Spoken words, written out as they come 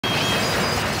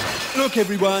Look,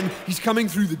 everyone, he's coming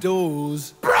through the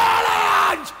doors.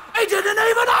 Brilliant! He didn't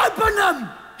even open them!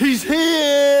 He's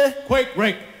here! Quick,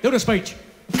 Rick, do the speech.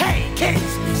 Hey, kids,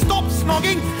 stop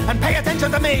snogging and pay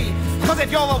attention to me. Because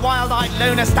if you're a wild-eyed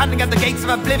loner standing at the gates of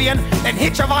oblivion, then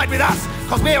hitch a ride with us.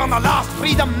 Because we're on the last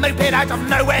freedom moped out of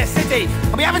nowhere city.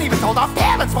 And we haven't even told our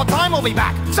parents what time we'll be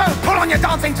back. So pull on your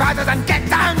dancing trousers and get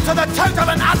down to the total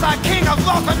and utter king of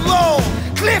rock and roll,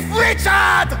 Clif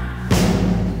Richard!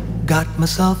 Got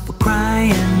myself a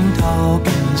crying,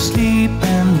 talking,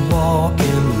 sleeping,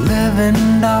 walking,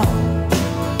 living doll.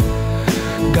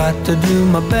 Got to do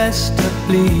my best to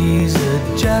please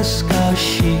her just 'cause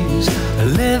she's a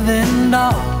living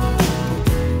doll.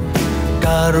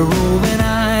 Got a roving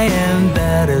eye and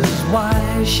that is why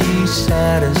she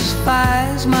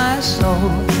satisfies my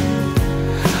soul.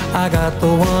 I got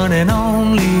the one and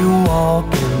only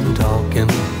walking, talking,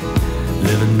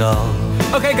 living doll.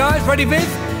 Okay, guys, ready, Viv?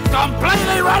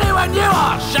 Completely ready when you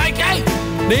are, Shaky!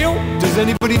 Neil? Does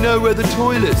anybody know where the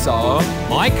toilets are?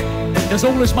 Mike? Does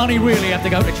all this money really have to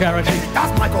go to charity? Yes, it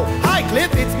does, Michael. Hi,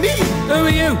 Cliff, it's me. Who are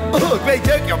you? Oh, great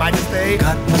joke, Your Majesty.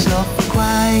 Got myself a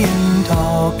crying,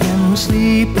 talking,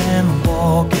 sleeping,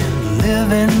 walking,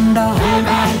 living doll.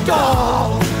 Living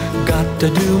doll. Got to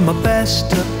do my best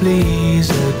to please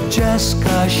her just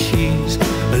 'cause she's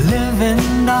a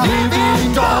living doll.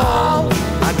 Living doll.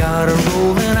 I got a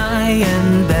roving eye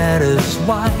and that is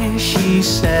why she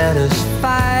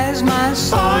satisfies my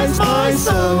soul. My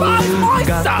soul.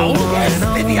 Got the one Yes,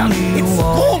 and Vivian, only it's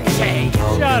walking,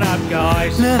 scorching. Shut up,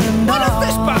 guys. living What does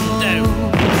this doll. button do?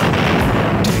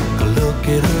 Take a look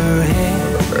at her hair.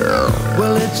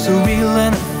 Well, it's surreal,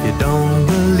 and if you don't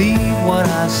believe what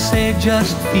I say,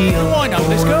 just feel. Oh, I know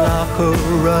this girl. Lock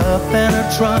her up in her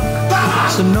trunk,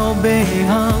 so no big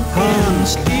hunk can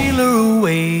steal her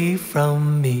away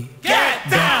from me. Get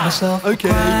down! Myself Okay.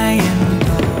 crying,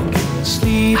 talking,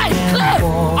 sleeping, Hey, Cliff,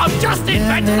 walking, I've just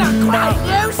invented a living great doll.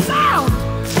 new sound.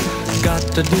 Got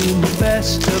to do my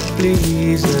best to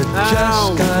please her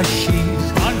just 'cause she's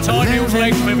Untie Neil's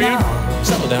legs, Vivian.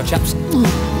 Settle down, chaps.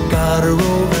 got a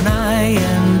roving eye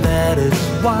and that is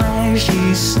why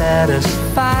she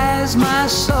satisfies my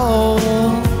soul.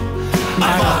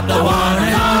 I got the one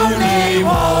and only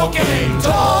walking,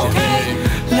 talking,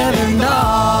 living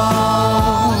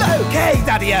doll. Okay,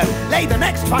 Daddy-O, lay the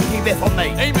next funky riff on me.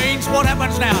 He means what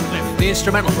happens now, Cliff? The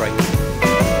instrumental break.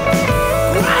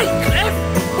 Great, Cliff!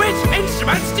 Which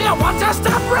instruments do you want us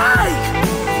to break?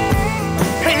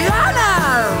 Piano!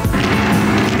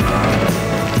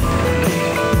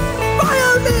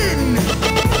 Violin!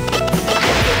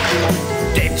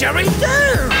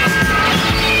 Didgeridoo!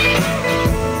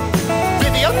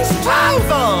 Vivian's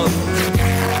trousers!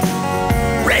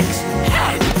 Rick's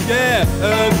head! Yeah,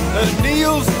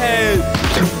 Neil's head.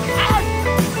 Head!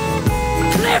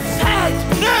 Cliff's head!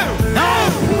 No!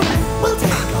 We'll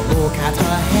take a look at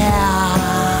her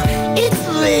hair. It's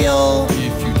real.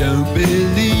 If you don't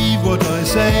believe what I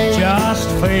say, Just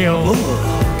feel.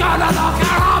 Gonna lock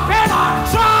her up in a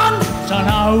trunk! So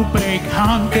no big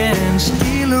hunk. Can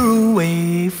steal her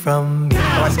away from me.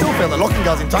 I still feel the locking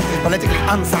girls in trunks is politically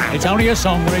unsound. It's only a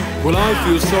song, Rick. well, I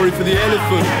feel sorry for the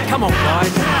elephant. Come on,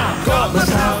 guys. Got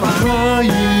myself a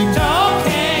Crying,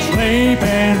 talking,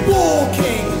 Sleeping.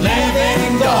 walking,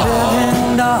 living doll.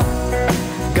 Living doll.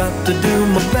 Got to do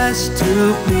my best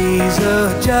to please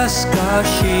her just 'cause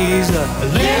she's a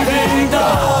living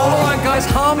doll. All right, guys,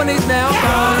 harmonies now.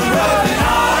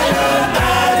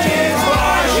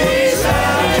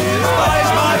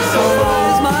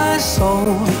 My soul.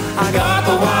 I got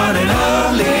the one and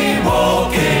only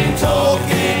walking,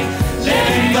 talking,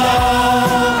 living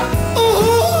doll.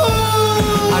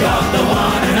 Ooh, I got the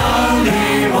one and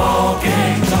only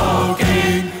walking,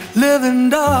 talking, living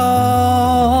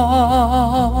doll.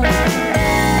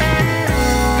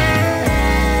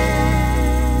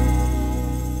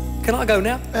 Can I go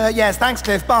now? Yes, thanks,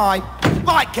 Cliff. Bye.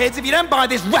 Right, kids, if you don't buy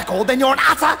this record, then you're an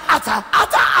utter.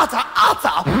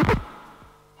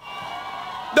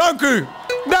 dank u.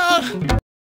 Dag.